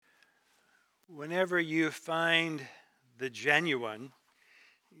Whenever you find the genuine,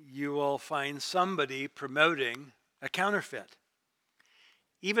 you will find somebody promoting a counterfeit.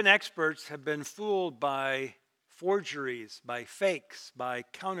 Even experts have been fooled by forgeries, by fakes, by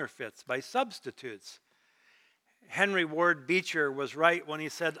counterfeits, by substitutes. Henry Ward Beecher was right when he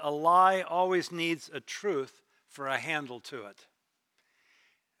said, "A lie always needs a truth for a handle to it."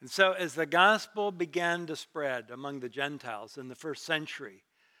 And so as the gospel began to spread among the Gentiles in the first century,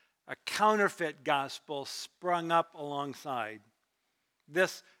 a counterfeit gospel sprung up alongside.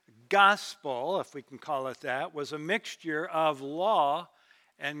 This gospel, if we can call it that, was a mixture of law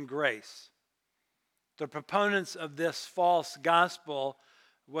and grace. The proponents of this false gospel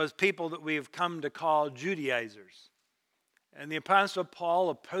was people that we've come to call Judaizers. And the Apostle Paul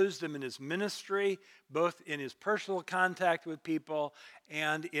opposed them in his ministry, both in his personal contact with people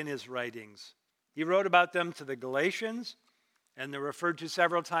and in his writings. He wrote about them to the Galatians, and they're referred to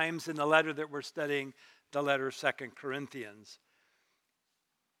several times in the letter that we're studying, the letter of 2 Corinthians.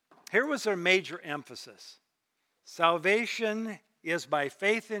 Here was their major emphasis. Salvation is by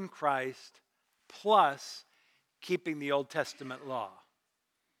faith in Christ plus keeping the Old Testament law.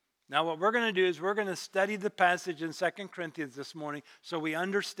 Now what we're going to do is we're going to study the passage in 2 Corinthians this morning so we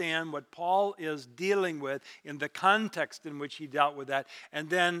understand what Paul is dealing with in the context in which he dealt with that. And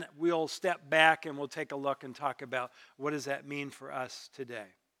then we'll step back and we'll take a look and talk about what does that mean for us today.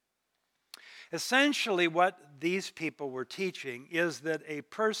 Essentially what these people were teaching is that a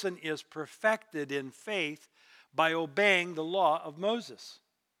person is perfected in faith by obeying the law of Moses.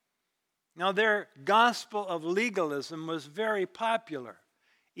 Now their gospel of legalism was very popular,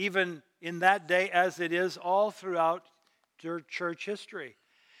 even in that day as it is all throughout church history.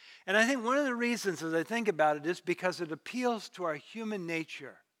 And I think one of the reasons as I think about it is because it appeals to our human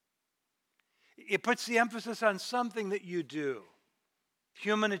nature. It puts the emphasis on something that you do,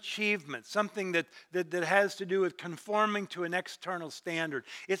 human achievement, something that has to do with conforming to an external standard.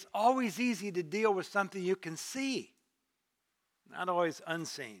 It's always easy to deal with something you can see, not always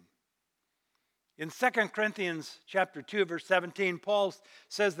unseen. In 2 Corinthians chapter 2, verse 17, Paul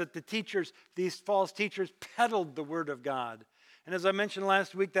says that these false teachers peddled the word of God. And as I mentioned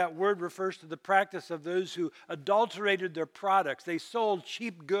last week, that word refers to the practice of those who adulterated their products. They sold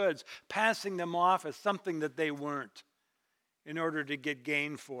cheap goods, passing them off as something that they weren't in order to get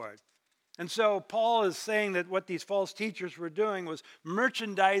gain for it. And so Paul is saying that what these false teachers were doing was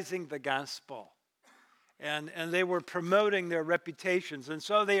merchandising the gospel. And they were promoting their reputations. And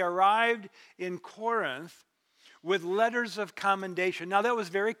so they arrived in Corinth with letters of commendation. Now that was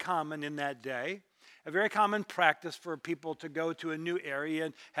very common in that day, a very common practice for people to go to a new area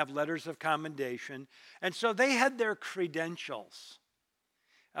and have letters of commendation. And so they had their credentials.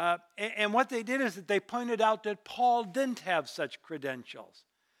 And what they did is that they pointed out that Paul didn't have such credentials.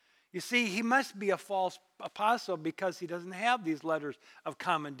 You see, he must be a false apostle because he doesn't have these letters of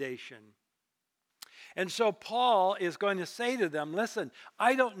commendation. And so Paul is going to say to them, listen,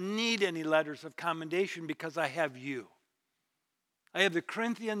 I don't need any letters of commendation because I have you. I have the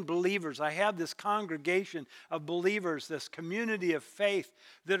Corinthian believers. I have this congregation of believers, this community of faith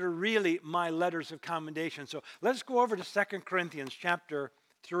that are really my letters of commendation. So let's go over to 2 Corinthians chapter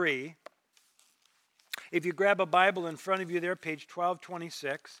 3. If you grab a Bible in front of you there, page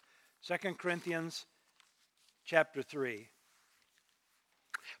 1226, 2 Corinthians chapter 3.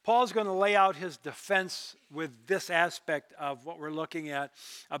 Paul's going to lay out his defense with this aspect of what we're looking at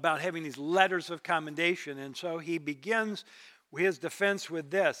about having these letters of commendation. And so he begins his defense with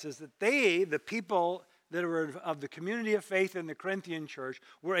this, is that they, the people that were of the community of faith in the Corinthian church,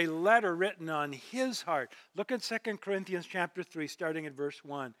 were a letter written on his heart. Look at 2 Corinthians chapter 3, starting at verse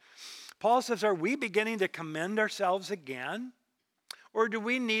 1. Paul says, are we beginning to commend ourselves again? Or do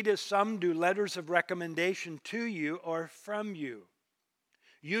we need, as some do, letters of recommendation to you or from you?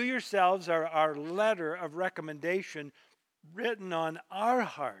 You yourselves are our letter of recommendation written on our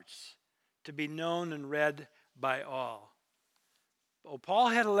hearts to be known and read by all. Well, Paul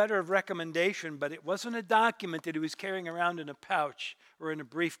had a letter of recommendation, but it wasn't a document that he was carrying around in a pouch or in a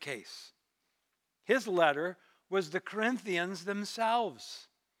briefcase. His letter was the Corinthians themselves.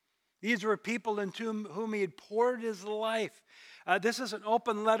 These were people into whom he had poured his life. This is an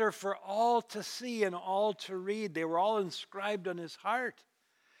open letter for all to see and all to read. They were all inscribed on his heart.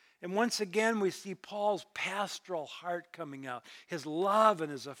 And once again, we see Paul's pastoral heart coming out, his love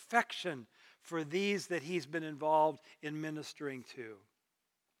and his affection for these that he's been involved in ministering to.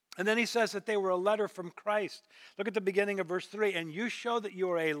 And then he says that they were a letter from Christ. Look at the beginning of verse 3. And you show that you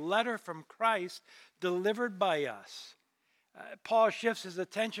are a letter from Christ delivered by us. Paul shifts his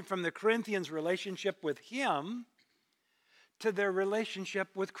attention from the Corinthians' relationship with him to their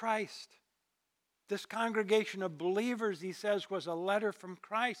relationship with Christ. This congregation of believers, he says, was a letter from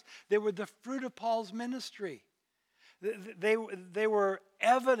Christ. They were the fruit of Paul's ministry. They were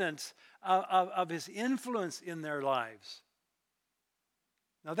evidence of his influence in their lives.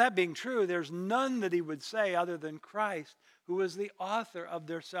 Now, that being true, there's none that he would say other than Christ, who was the author of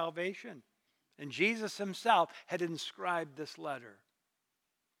their salvation. And Jesus himself had inscribed this letter.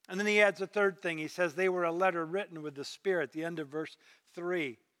 And then he adds a third thing. He says they were a letter written with the Spirit. The end of verse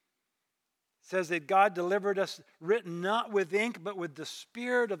 3 says that God delivered us, written not with ink, but with the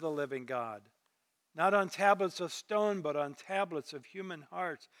Spirit of the living God. Not on tablets of stone, but on tablets of human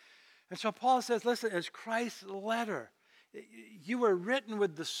hearts. And so Paul says, listen, as Christ's letter, you were written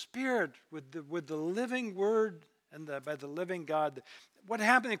with the Spirit, with the living Word, and by the living God. What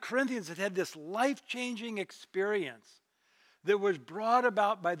happened in Corinthians, it had this life-changing experience that was brought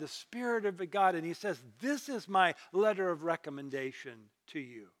about by the Spirit of God. And he says, this is my letter of recommendation to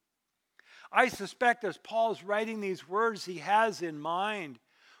you. I suspect as Paul's writing these words, he has in mind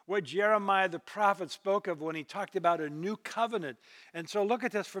what Jeremiah the prophet spoke of when he talked about a new covenant. And so look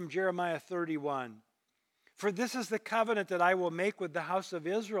at this from Jeremiah 31. For this is the covenant that I will make with the house of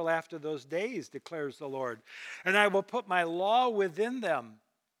Israel after those days, declares the Lord. And I will put my law within them,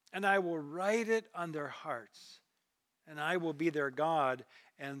 and I will write it on their hearts. And I will be their God,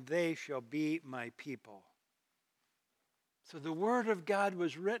 and they shall be my people. So the word of God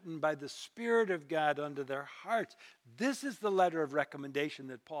was written by the Spirit of God unto their hearts. This is the letter of recommendation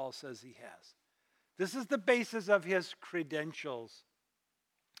that Paul says he has. This is the basis of his credentials.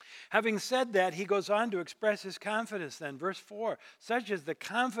 Having said that, he goes on to express his confidence then. Verse 4, such is the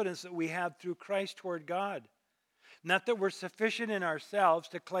confidence that we have through Christ toward God. Not that we're sufficient in ourselves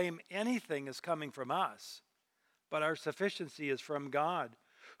to claim anything is coming from us, but our sufficiency is from God,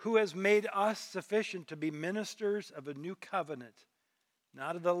 who has made us sufficient to be ministers of a new covenant,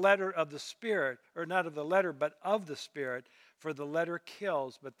 not of the letter of the Spirit, or not of the letter, but of the Spirit, for the letter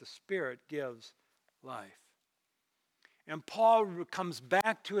kills, but the Spirit gives life. And Paul comes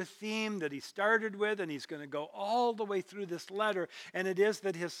back to a theme that he started with, and he's going to go all the way through this letter, and it is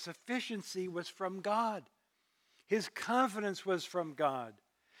that his sufficiency was from God. His confidence was from God.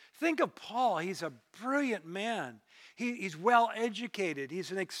 Think of Paul. He's a brilliant man. He's well educated. He's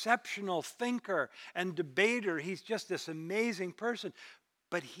an exceptional thinker and debater. He's just this amazing person.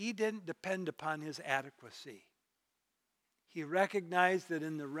 But he didn't depend upon his adequacy. He recognized that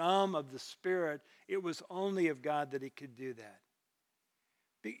in the realm of the Spirit, it was only of God that he could do that.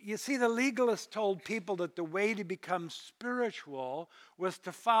 You see, the legalists told people that the way to become spiritual was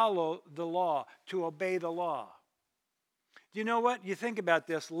to follow the law, to obey the law. Do you know what? You think about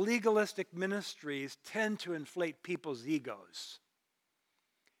this. Legalistic ministries tend to inflate people's egos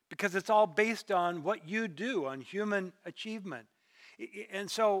because it's all based on what you do, on human achievement.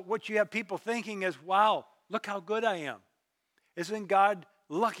 And so what you have people thinking is, wow, look how good I am. Isn't God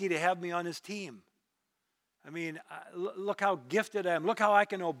lucky to have me on his team? I mean, look how gifted I am. Look how I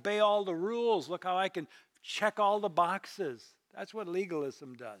can obey all the rules. Look how I can check all the boxes. That's what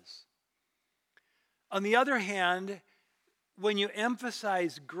legalism does. On the other hand, when you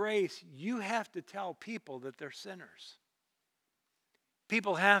emphasize grace, you have to tell people that they're sinners.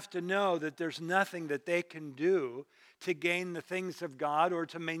 People have to know that there's nothing that they can do to gain the things of God or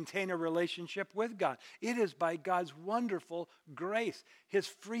to maintain a relationship with God. It is by God's wonderful grace, his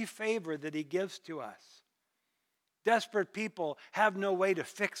free favor that he gives to us. Desperate people have no way to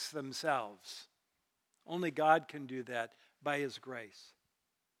fix themselves. Only God can do that by his grace.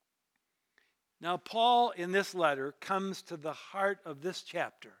 Now, Paul, in this letter, comes to the heart of this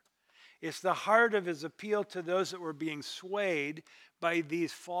chapter. It's the heart of his appeal to those that were being swayed by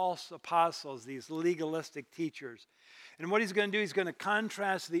these false apostles, these legalistic teachers. And what he's going to do, he's going to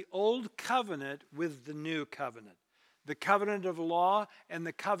contrast the old covenant with the new covenant, the covenant of law and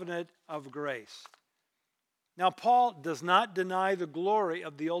the covenant of grace. Now, Paul does not deny the glory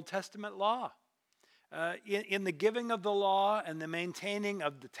of the Old Testament law. In the giving of the law and the maintaining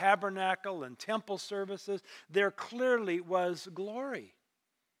of the tabernacle and temple services, there clearly was glory.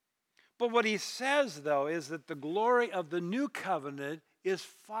 But what he says, though, is that the glory of the new covenant is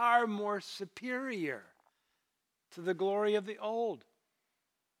far more superior to the glory of the old.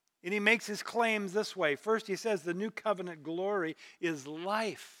 And he makes his claims this way. First, he says the new covenant glory is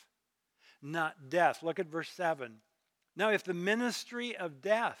life, not death. Look at verse 7. Now, if the ministry of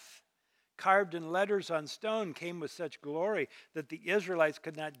death, carved in letters on stone, came with such glory that the Israelites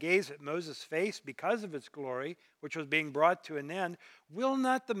could not gaze at Moses' face because of its glory, which was being brought to an end, will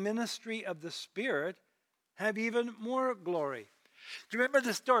not the ministry of the Spirit have even more glory? Do you remember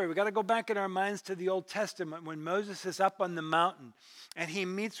the story? We've got to go back in our minds to the Old Testament when Moses is up on the mountain and he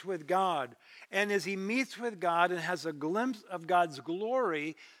meets with God. And as he meets with God and has a glimpse of God's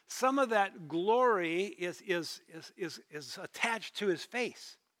glory, some of that glory is attached to his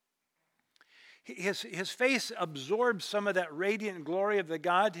face. His face absorbed some of that radiant glory of the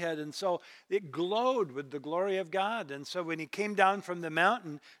Godhead, and so it glowed with the glory of God. And so when he came down from the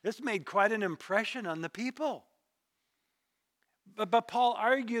mountain, this made quite an impression on the people. But Paul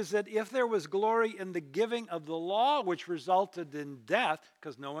argues that if there was glory in the giving of the law, which resulted in death,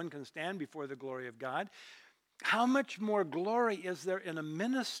 because no one can stand before the glory of God, how much more glory is there in a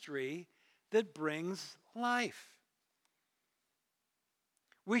ministry that brings life?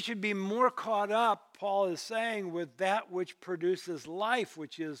 We should be more caught up, Paul is saying, with that which produces life,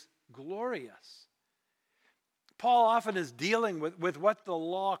 which is glorious. Paul often is dealing with what the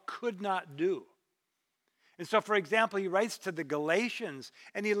law could not do. And so, for example, he writes to the Galatians,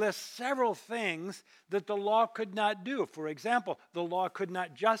 and he lists several things that the law could not do. For example, the law could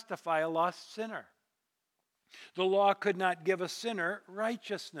not justify a lost sinner. The law could not give a sinner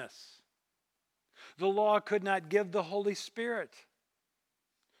righteousness. The law could not give the Holy Spirit.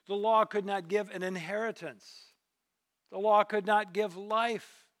 The law could not give an inheritance. The law could not give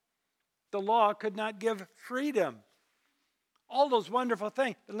life. The law could not give freedom. All those wonderful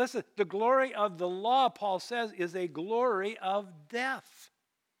things. And listen, the glory of the law, Paul says, is a glory of death.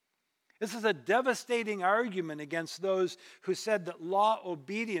 This is a devastating argument against those who said that law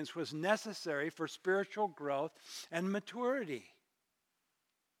obedience was necessary for spiritual growth and maturity.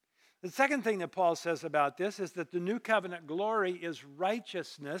 The second thing that Paul says about this is that the new covenant glory is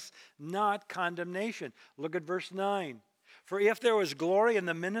righteousness, not condemnation. Look at verse 9. For if there was glory in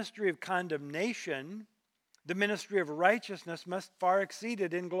the ministry of condemnation, the ministry of righteousness must far exceed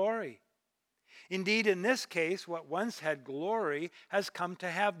it in glory. Indeed, in this case, what once had glory has come to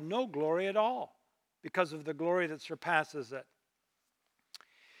have no glory at all because of the glory that surpasses it.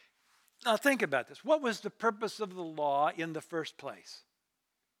 Now think about this. What was the purpose of the law in the first place?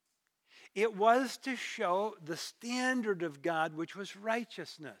 It was to show the standard of God, which was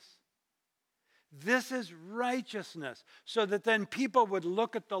righteousness. This is righteousness, so that then people would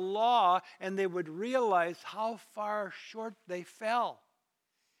look at the law and they would realize how far short they fell.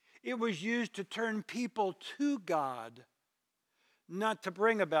 It was used to turn people to God, not to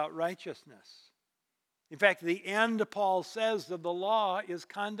bring about righteousness. In fact, the end, Paul says, of the law is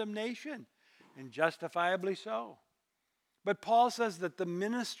condemnation, and justifiably so. But Paul says that the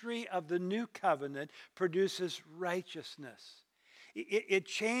ministry of the new covenant produces righteousness. It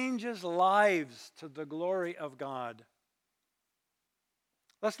changes lives to the glory of God.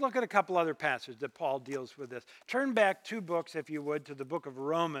 Let's look at a couple other passages that Paul deals with this. Turn back 2 books, if you would, to the book of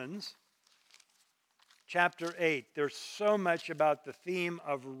Romans, chapter 8. There's so much about the theme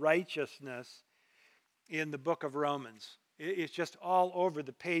of righteousness in the book of Romans. It's just all over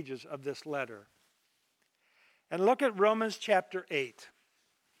the pages of this letter. And look at Romans chapter 8.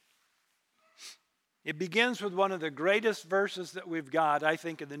 It begins with one of the greatest verses that we've got, I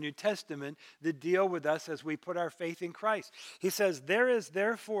think, in the New Testament that deal with us as we put our faith in Christ. He says, there is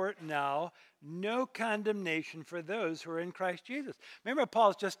therefore now no condemnation for those who are in Christ Jesus. Remember,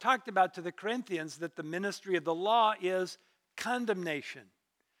 Paul's just talked about to the Corinthians that the ministry of the law is condemnation.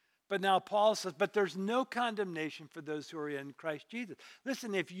 But now Paul says, but there's no condemnation for those who are in Christ Jesus.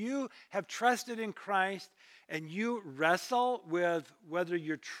 Listen, if you have trusted in Christ and you wrestle with whether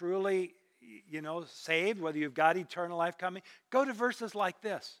you're truly, saved, whether you've got eternal life coming, go to verses like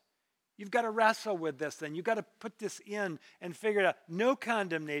this. You've got to wrestle with this then. You've got to put this in and figure it out. No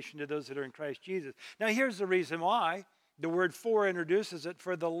condemnation to those that are in Christ Jesus. Now here's the reason why. The word "for" introduces it.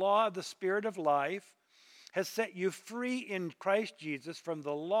 For the law of the Spirit of life has set you free in Christ Jesus from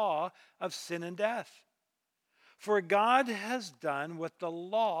the law of sin and death. For God has done what the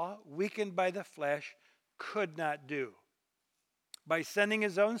law, weakened by the flesh, could not do. By sending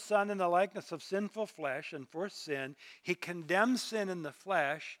his own Son in the likeness of sinful flesh, and for sin, he condemned sin in the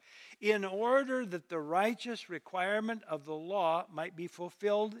flesh in order that the righteous requirement of the law might be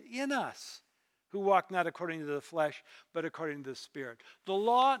fulfilled in us, who walk not according to the flesh, but according to the Spirit. The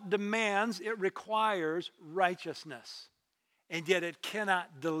law demands, it requires righteousness, and yet it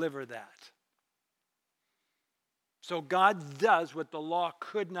cannot deliver that. So God does what the law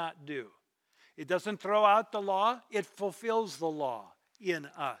could not do. It doesn't throw out the law, it fulfills the law in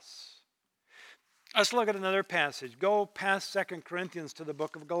us. Let's look at another passage. Go past 2 Corinthians to the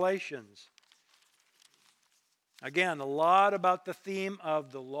book of Galatians. Again, a lot about the theme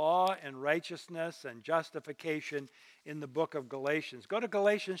of the law and righteousness and justification in the book of Galatians. Go to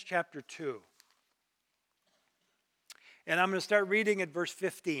Galatians chapter 2. And I'm going to start reading at verse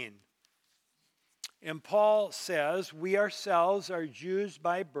 15. And Paul says, we ourselves are Jews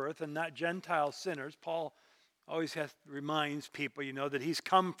by birth and not Gentile sinners. Paul always reminds people, that he's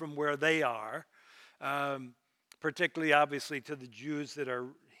come from where they are, particularly, obviously, to the Jews that are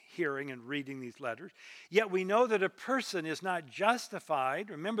hearing and reading these letters. Yet we know that a person is not justified.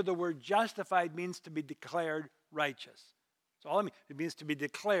 Remember, the word justified means to be declared righteous. That's all it means. It means to be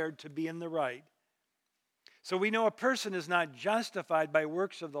declared to be in the right. So we know a person is not justified by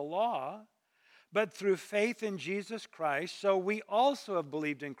works of the law, but through faith in Jesus Christ. So we also have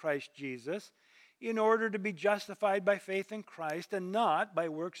believed in Christ Jesus in order to be justified by faith in Christ and not by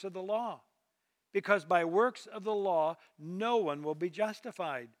works of the law. Because by works of the law, no one will be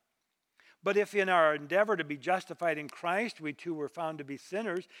justified. But if in our endeavor to be justified in Christ, we too were found to be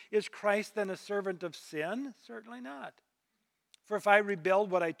sinners, is Christ then a servant of sin? Certainly not. For if I rebuild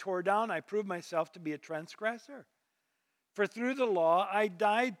what I tore down, I prove myself to be a transgressor. For through the law, I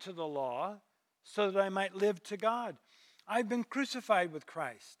died to the law so that I might live to God. I've been crucified with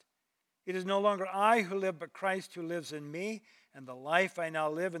Christ. It is no longer I who live, but Christ who lives in me. And the life I now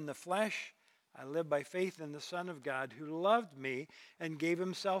live in the flesh, I live by faith in the Son of God who loved me and gave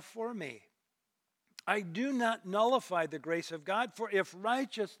himself for me. I do not nullify the grace of God, for if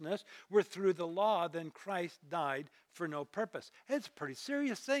righteousness were through the law, then Christ died for no purpose. It's a pretty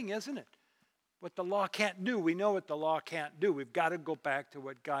serious thing, isn't it? What the law can't do, we know what the law can't do. We've got to go back to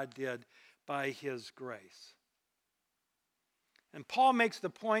what God did by his grace. And Paul makes the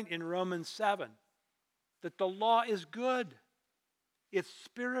point in Romans 7 that the law is good, it's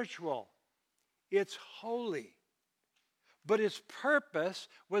spiritual, it's holy. But its purpose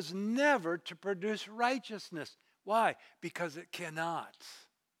was never to produce righteousness. Why? Because it cannot.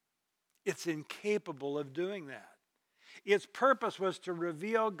 It's incapable of doing that. Its purpose was to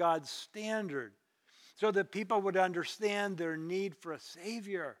reveal God's standard so that people would understand their need for a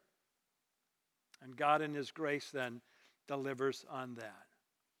Savior. And God in his grace then delivers on that.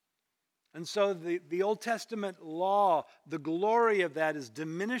 And so the Old Testament law, the glory of that is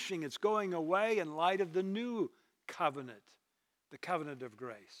diminishing. It's going away in light of the new covenant, the covenant of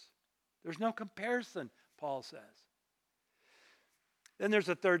grace. There's no comparison, Paul says. Then there's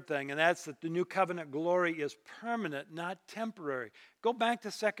a third thing, and that's that the new covenant glory is permanent, not temporary. Go back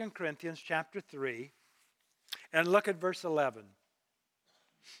to 2 Corinthians chapter 3 and look at verse 11.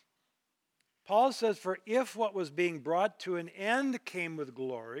 Paul says, for if what was being brought to an end came with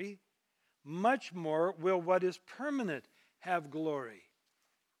glory, much more will what is permanent have glory.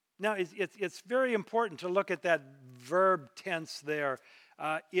 Now, it's very important to look at that verb tense there,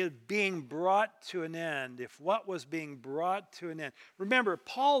 it being brought to an end. If what was being brought to an end. Remember,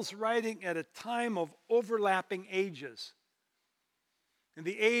 Paul's writing at a time of overlapping ages. And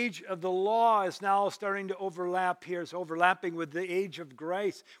the age of the law is now starting to overlap here. It's overlapping with the age of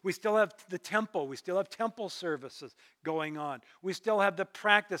grace. We still have the temple. We still have temple services going on. We still have the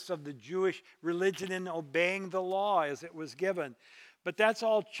practice of the Jewish religion in obeying the law as it was given. But that's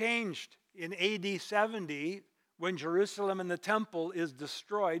all changed in AD 70 when Jerusalem and the temple is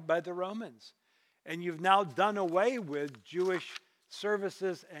destroyed by the Romans. And you've now done away with Jewish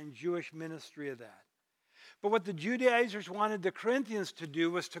services and Jewish ministry of that. But what the Judaizers wanted the Corinthians to do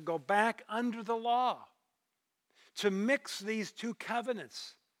was to go back under the law, to mix these two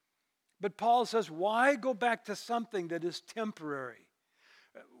covenants. But Paul says, why go back to something that is temporary,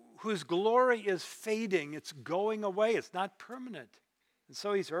 whose glory is fading, it's going away, it's not permanent. And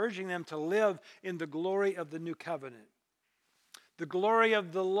so he's urging them to live in the glory of the new covenant. The glory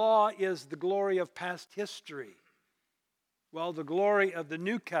of the law is the glory of past history, while the glory of the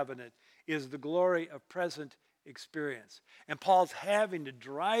new covenant is the glory of present experience. And Paul's having to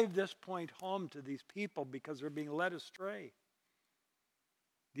drive this point home to these people because they're being led astray.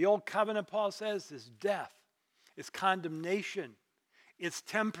 The old covenant, Paul says, is death, it's condemnation, it's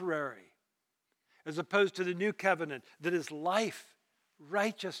temporary, as opposed to the new covenant that is life,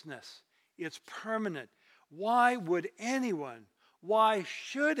 righteousness, it's permanent. Why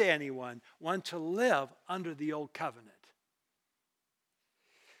should anyone want to live under the old covenant?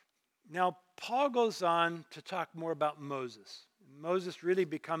 Now, Paul goes on to talk more about Moses. Moses really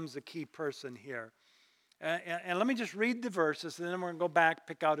becomes the key person here. And let me just read the verses, and then we're going to go back,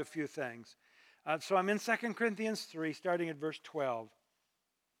 pick out a few things. So I'm in 2 Corinthians 3, starting at verse 12.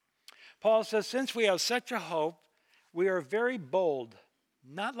 Paul says, since we have such a hope, we are very bold,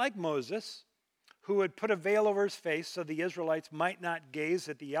 not like Moses, who had put a veil over his face so the Israelites might not gaze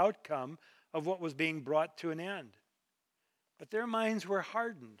at the outcome of what was being brought to an end. But their minds were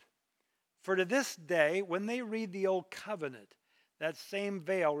hardened. For to this day, when they read the old covenant, that same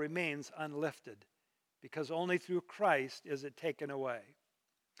veil remains unlifted. because only through Christ is it taken away.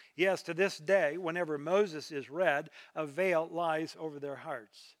 Yes, to this day, whenever Moses is read, a veil lies over their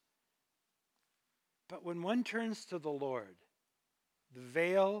hearts. But when one turns to the Lord, the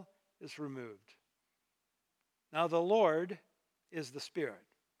veil is removed. Now the Lord is the Spirit.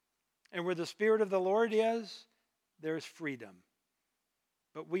 And where the Spirit of the Lord is, there is freedom.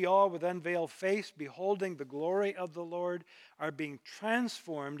 But we all, with unveiled face, beholding the glory of the Lord, are being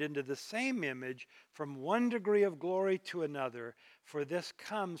transformed into the same image from one degree of glory to another, for this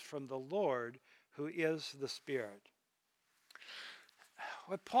comes from the Lord, who is the Spirit.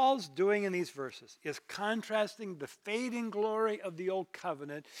 What Paul's doing in these verses is contrasting the fading glory of the old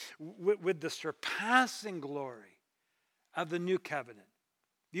covenant with the surpassing glory of the new covenant.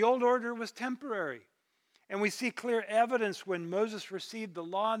 The old order was temporary. And we see clear evidence when Moses received the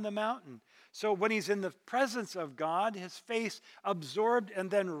law on the mountain. So when he's in the presence of God, his face absorbed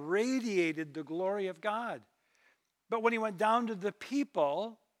and then radiated the glory of God. But when he went down to the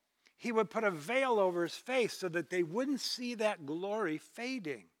people, he would put a veil over his face so that they wouldn't see that glory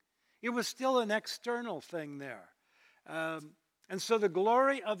fading. It was still an external thing there. And so the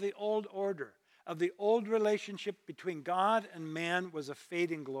glory of the old order, of the old relationship between God and man, was a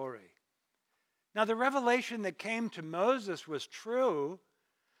fading glory. Now, the revelation that came to Moses was true.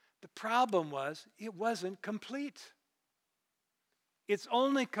 The problem was it wasn't complete. It's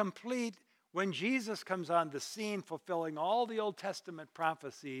only complete when Jesus comes on the scene, fulfilling all the Old Testament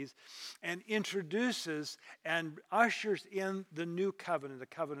prophecies, and introduces and ushers in the new covenant, the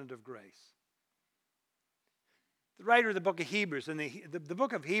covenant of grace. The writer of the book of Hebrews, and the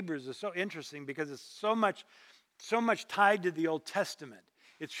book of Hebrews is so interesting because it's so much tied to the Old Testament.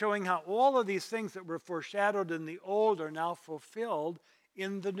 It's showing how all of these things that were foreshadowed in the old are now fulfilled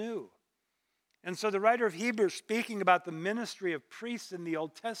in the new. And so the writer of Hebrews, speaking about the ministry of priests in the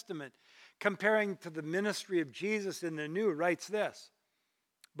Old Testament, comparing to the ministry of Jesus in the new, writes this: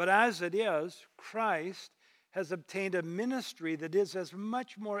 "But as it is, Christ has obtained a ministry that is as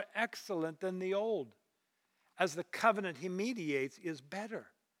much more excellent than the old, as the covenant he mediates is better,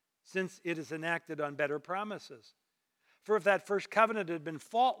 since it is enacted on better promises. For if that first covenant had been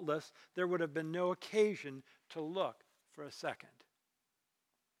faultless, there would have been no occasion to look for a second."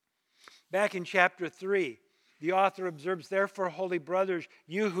 Back in chapter 3, the author observes, "Therefore, holy brothers,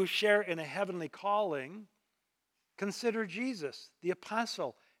 you who share in a heavenly calling, consider Jesus, the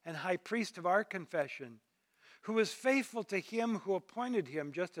apostle and high priest of our confession, who was faithful to him who appointed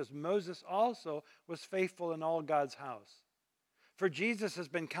him, just as Moses also was faithful in all God's house. For Jesus has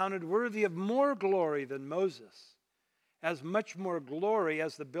been counted worthy of more glory than Moses, as much more glory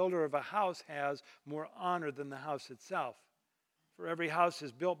as the builder of a house has more honor than the house itself. For every house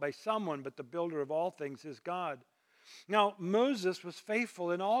is built by someone, but the builder of all things is God. Now, Moses was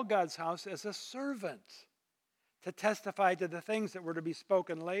faithful in all God's house as a servant to testify to the things that were to be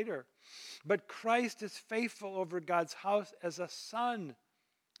spoken later. But Christ is faithful over God's house as a son,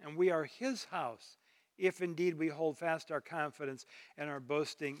 and we are his house, if indeed we hold fast our confidence and are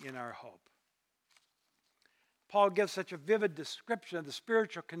boasting in our hope." Paul gives such a vivid description of the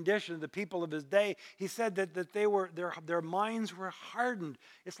spiritual condition of the people of his day. He said that their minds were hardened.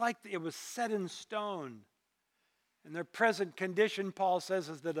 It's like it was set in stone. And their present condition, Paul says,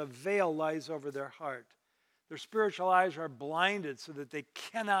 is that a veil lies over their heart. Their spiritual eyes are blinded so that they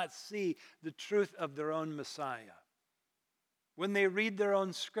cannot see the truth of their own Messiah. When they read their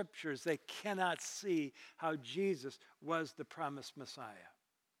own scriptures, they cannot see how Jesus was the promised Messiah.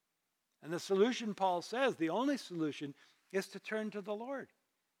 And the solution, Paul says, the only solution, is to turn to the Lord.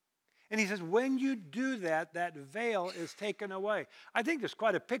 And he says, when you do that, that veil is taken away. I think there's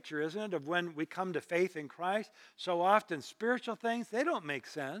quite a picture, isn't it, of when we come to faith in Christ. So often spiritual things, they don't make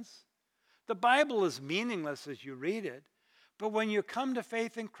sense. The Bible is meaningless as you read it. But when you come to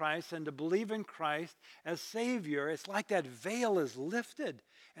faith in Christ and to believe in Christ as Savior, it's like that veil is lifted.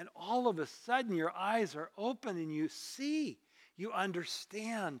 And all of a sudden your eyes are open and you see, you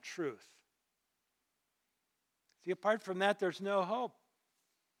understand truth. See, apart from that, there's no hope.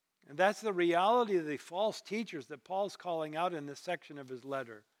 And that's the reality of the false teachers that Paul's calling out in this section of his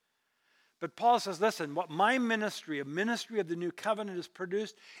letter. But Paul says, listen, what my ministry, a ministry of the new covenant, has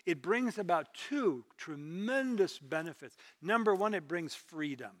produced, it brings about two tremendous benefits. Number one, it brings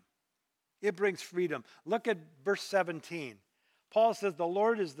freedom. It brings freedom. Look at verse 17. Paul says, the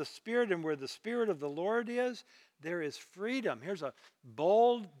Lord is the Spirit, and where the Spirit of the Lord is, there is freedom. Here's a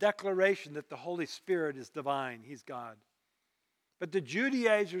bold declaration that the Holy Spirit is divine. He's God. But the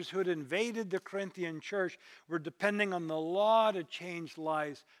Judaizers who had invaded the Corinthian church were depending on the law to change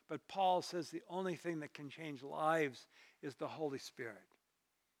lives. But Paul says the only thing that can change lives is the Holy Spirit.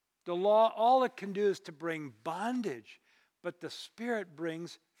 The law, all it can do is to bring bondage, but the Spirit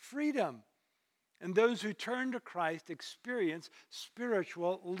brings freedom. And those who turn to Christ experience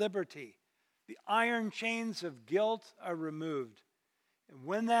spiritual liberty. The iron chains of guilt are removed. And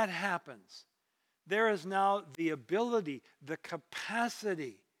when that happens, there is now the ability, the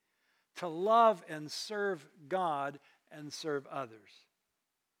capacity to love and serve God and serve others.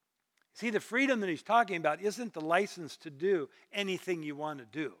 See, the freedom that he's talking about isn't the license to do anything you want to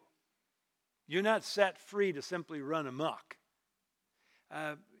do. You're not set free to simply run amok.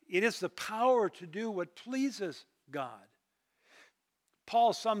 It is the power to do what pleases God.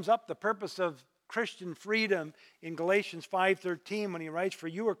 Paul sums up the purpose of Christian freedom in Galatians 5:13 when he writes, "For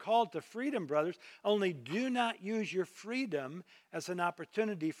you are called to freedom, brothers, only do not use your freedom as an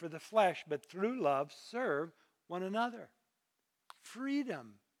opportunity for the flesh, but through love serve one another."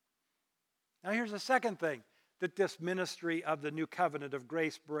 Freedom. Now here's the second thing that this ministry of the new covenant of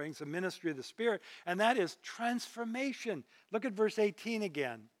grace brings, the ministry of the Spirit, and that is transformation. Look at verse 18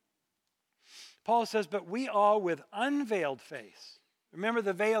 again. Paul says, "But we all with unveiled face," remember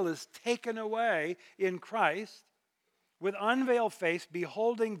the veil is taken away in Christ, "with unveiled face,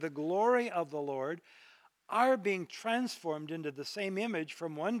 beholding the glory of the Lord, are being transformed into the same image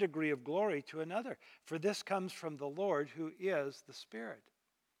from one degree of glory to another. For this comes from the Lord who is the Spirit."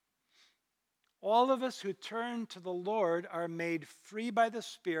 All of us who turn to the Lord are made free by the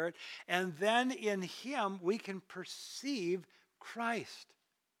Spirit, and then in Him we can perceive Christ,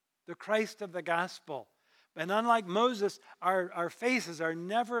 the Christ of the gospel. And unlike Moses, our faces are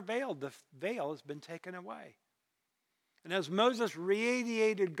never veiled. The veil has been taken away. And as Moses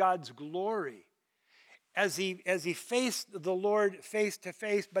radiated God's glory, as he faced the Lord face to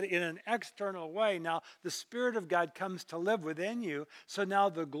face, but in an external way, now the Spirit of God comes to live within you. So now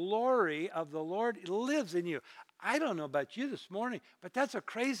the glory of the Lord lives in you. I don't know about you this morning, but that's a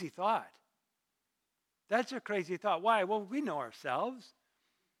crazy thought. That's a crazy thought. Why? Well, we know ourselves.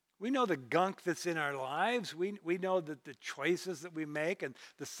 We know the gunk that's in our lives. We know that the choices that we make and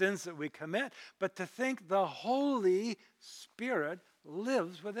the sins that we commit. But to think the Holy Spirit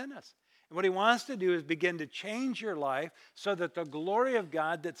lives within us. And what He wants to do is begin to change your life so that the glory of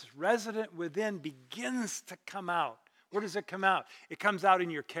God that's resident within begins to come out. Where does it come out? It comes out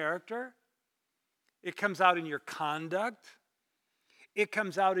in your character. It comes out in your conduct. It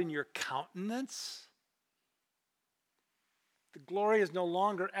comes out in your countenance. The glory is no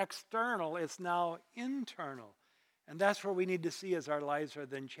longer external, it's now internal. And that's where we need to see as our lives are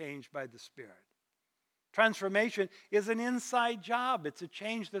then changed by the Spirit. Transformation is an inside job. It's a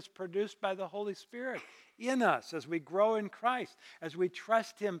change that's produced by the Holy Spirit in us as we grow in Christ, as we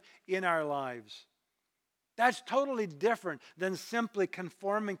trust Him in our lives. That's totally different than simply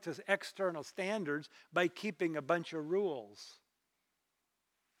conforming to external standards by keeping a bunch of rules.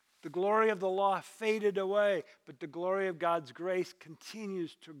 The glory of the law faded away, but the glory of God's grace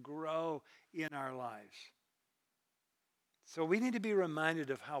continues to grow in our lives. So we need to be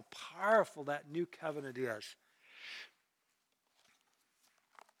reminded of how powerful that new covenant is.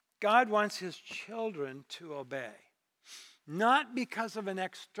 God wants His children to obey, not because of an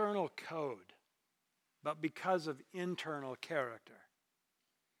external code, but because of internal character.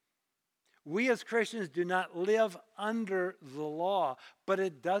 We as Christians do not live under the law, but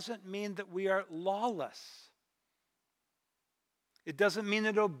it doesn't mean that we are lawless. It doesn't mean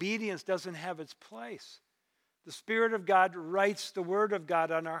that obedience doesn't have its place. The Spirit of God writes the Word of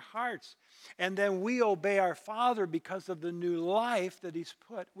God on our hearts, and then we obey our Father because of the new life that He's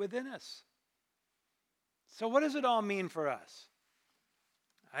put within us. So what does it all mean for us?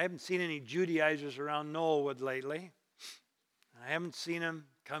 I haven't seen any Judaizers around Knollwood lately. I haven't seen them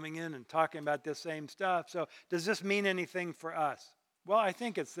coming in and talking about this same stuff. So does this mean anything for us? Well, I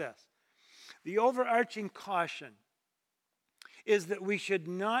think it's this. The overarching caution is that we should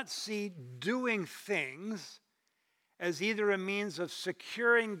not see doing things as either a means of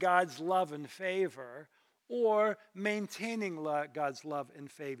securing God's love and favor or maintaining God's love and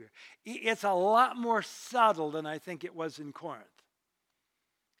favor. It's a lot more subtle than I think it was in Corinth.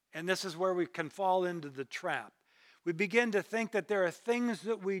 And this is where we can fall into the trap. We begin to think that there are things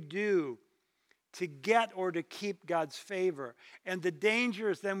that we do to get or to keep God's favor. And the danger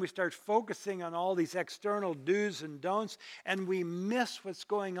is then we start focusing on all these external do's and don'ts, and we miss what's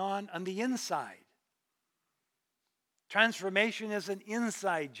going on the inside. Transformation is an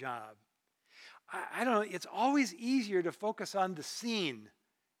inside job. I don't know, it's always easier to focus on the seen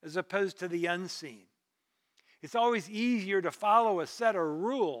as opposed to the unseen. It's always easier to follow a set of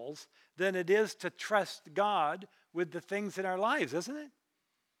rules than it is to trust God with the things in our lives, isn't it?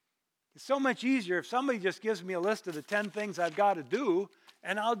 It's so much easier if somebody just gives me a list of the 10 things I've got to do,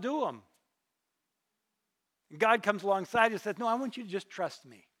 and I'll do them. And God comes alongside and says, no, I want you to just trust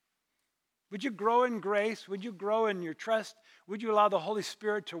me. Would you grow in grace? Would you grow in your trust? Would you allow the Holy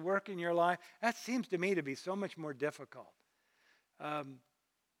Spirit to work in your life? That seems to me to be so much more difficult.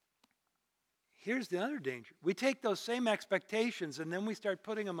 Here's the other danger. We take those same expectations and then we start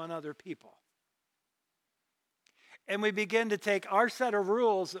putting them on other people. And we begin to take our set of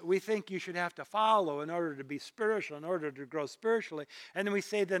rules that we think you should have to follow in order to be spiritual, in order to grow spiritually. And then we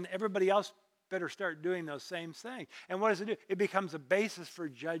say, then everybody else better start doing those same things. And what does it do? It becomes a basis for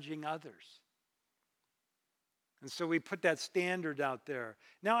judging others. And so we put that standard out there.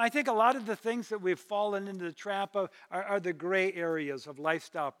 Now, I think a lot of the things that we've fallen into the trap of are the gray areas of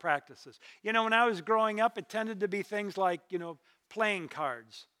lifestyle practices. You know, when I was growing up, it tended to be things like, playing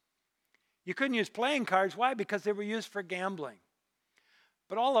cards. You couldn't use playing cards. Why? Because they were used for gambling.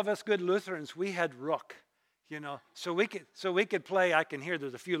 But all of us good Lutherans, we had rook, so we could play. I can hear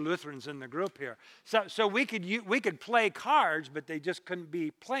there's a few Lutherans in the group here. So we could play cards, but they just couldn't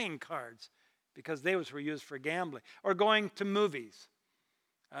be playing cards because they were used for gambling. Or going to movies.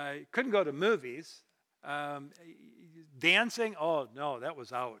 Couldn't go to movies. Dancing, oh no, that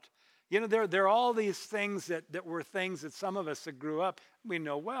was out. There are all these things that were things that some of us that grew up, we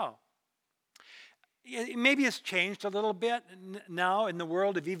know well. Maybe it's changed a little bit now in the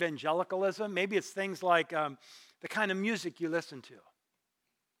world of evangelicalism. Maybe it's things like the kind of music you listen to.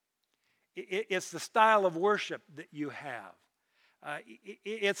 It's the style of worship that you have.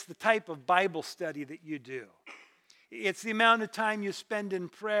 It's the type of Bible study that you do. It's the amount of time you spend in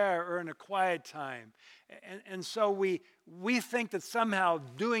prayer or in a quiet time. And so we think that somehow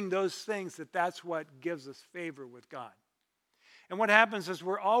doing those things, that's what gives us favor with God. And what happens is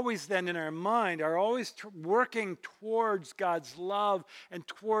we're always then in our mind are always working towards God's love and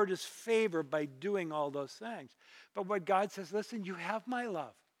toward his favor by doing all those things. But what God says, listen, you have my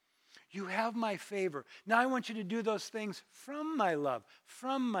love. You have my favor. Now I want you to do those things from my love,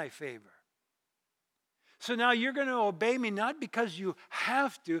 from my favor. So now you're going to obey me not because you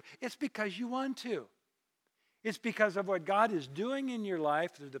have to, it's because you want to. It's because of what God is doing in your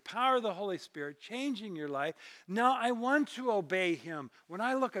life through the power of the Holy Spirit, changing your life. Now I want to obey him. When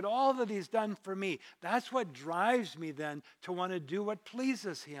I look at all that he's done for me, that's what drives me then to want to do what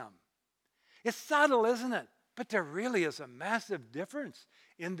pleases him. It's subtle, isn't it? But there really is a massive difference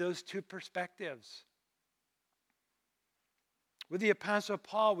in those two perspectives. With the Apostle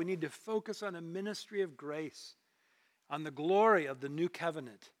Paul, we need to focus on a ministry of grace, on the glory of the new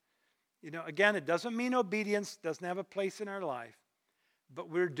covenant. Again, it doesn't mean obedience doesn't have a place in our life, but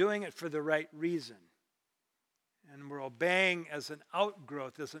we're doing it for the right reason. And we're obeying as an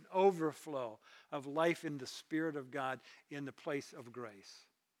outgrowth, as an overflow of life in the Spirit of God in the place of grace.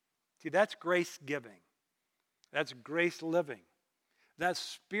 See, that's grace giving. That's grace living. That's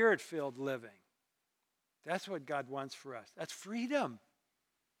Spirit-filled living. That's what God wants for us. That's freedom.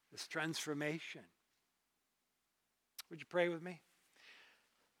 It's transformation. Would you pray with me?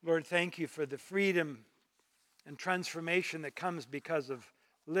 Lord, thank you for the freedom and transformation that comes because of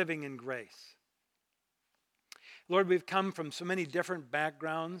living in grace. Lord, we've come from so many different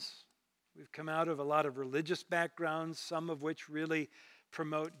backgrounds. We've come out of a lot of religious backgrounds, some of which really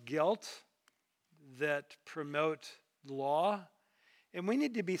promote guilt, that promote law, and we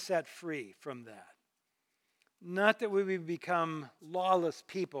need to be set free from that. Not that we would become lawless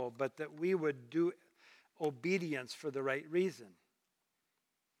people, but that we would do obedience for the right reason.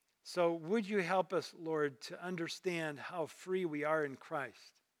 So would you help us, Lord, to understand how free we are in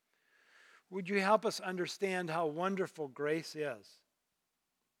Christ? Would you help us understand how wonderful grace is?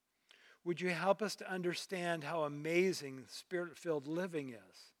 Would you help us to understand how amazing Spirit-filled living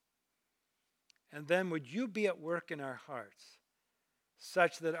is? And then would you be at work in our hearts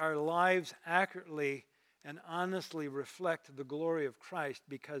such that our lives accurately and honestly reflect the glory of Christ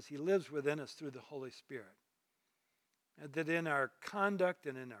because he lives within us through the Holy Spirit? And that in our conduct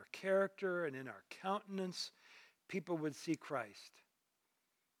and in our character and in our countenance, people would see Christ.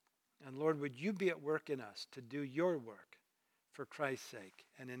 And Lord, would you be at work in us to do your work for Christ's sake?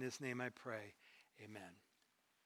 And in his name I pray, amen.